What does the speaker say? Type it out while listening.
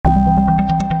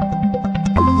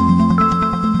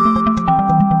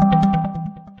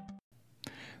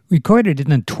Recorded in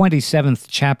the 27th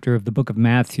chapter of the book of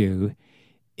Matthew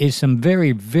is some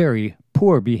very, very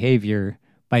poor behavior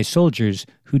by soldiers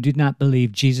who did not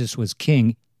believe Jesus was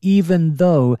king, even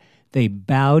though they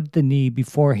bowed the knee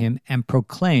before him and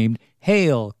proclaimed,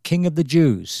 "Hail, King of the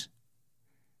Jews."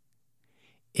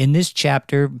 In this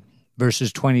chapter,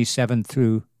 verses 27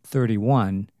 through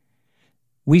 31,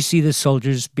 we see the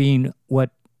soldiers being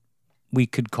what we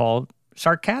could call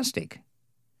sarcastic.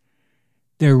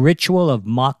 Their ritual of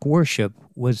mock worship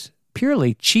was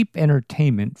purely cheap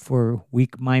entertainment for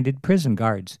weak-minded prison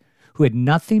guards who had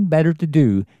nothing better to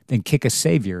do than kick a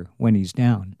savior when he's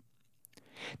down.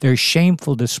 Their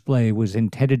shameful display was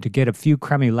intended to get a few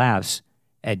crummy laughs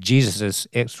at Jesus'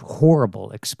 horrible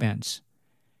expense.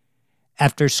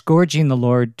 After scourging the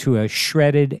Lord to a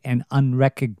shredded and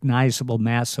unrecognizable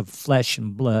mass of flesh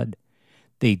and blood,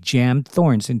 they jammed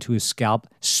thorns into his scalp,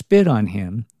 spit on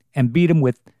him, and beat him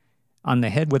on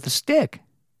the head with a stick.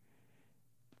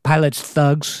 Pilate's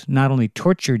thugs not only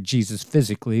tortured Jesus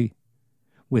physically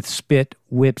with spit,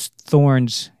 whips,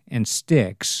 thorns, and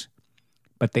sticks,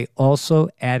 but they also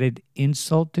added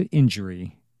insult to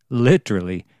injury,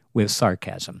 literally with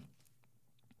sarcasm.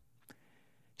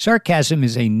 Sarcasm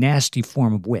is a nasty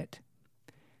form of wit.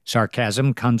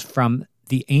 Sarcasm comes from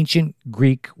the ancient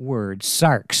Greek word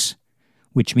sarx,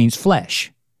 which means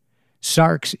flesh.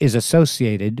 Sarx is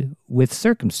associated with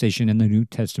circumcision in the New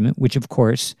Testament, which of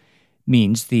course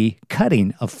means the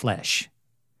cutting of flesh.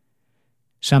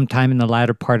 Sometime in the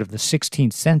latter part of the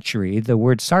 16th century, the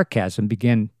word sarcasm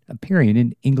began appearing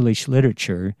in English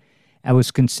literature and was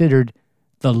considered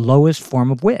the lowest form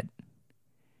of wit.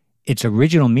 Its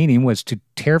original meaning was to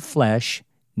tear flesh,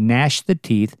 gnash the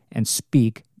teeth, and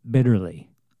speak bitterly.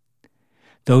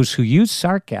 Those who use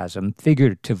sarcasm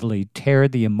figuratively tear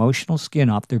the emotional skin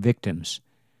off their victims.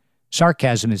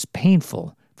 Sarcasm is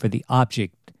painful for the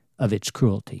object of its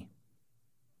cruelty.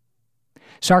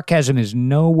 Sarcasm is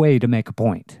no way to make a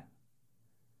point.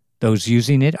 Those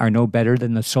using it are no better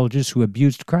than the soldiers who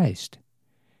abused Christ.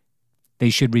 They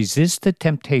should resist the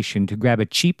temptation to grab a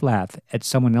cheap laugh at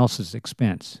someone else's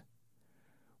expense.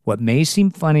 What may seem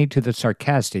funny to the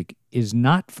sarcastic is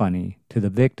not funny to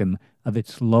the victim of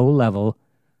its low-level,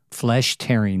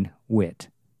 flesh-tearing wit.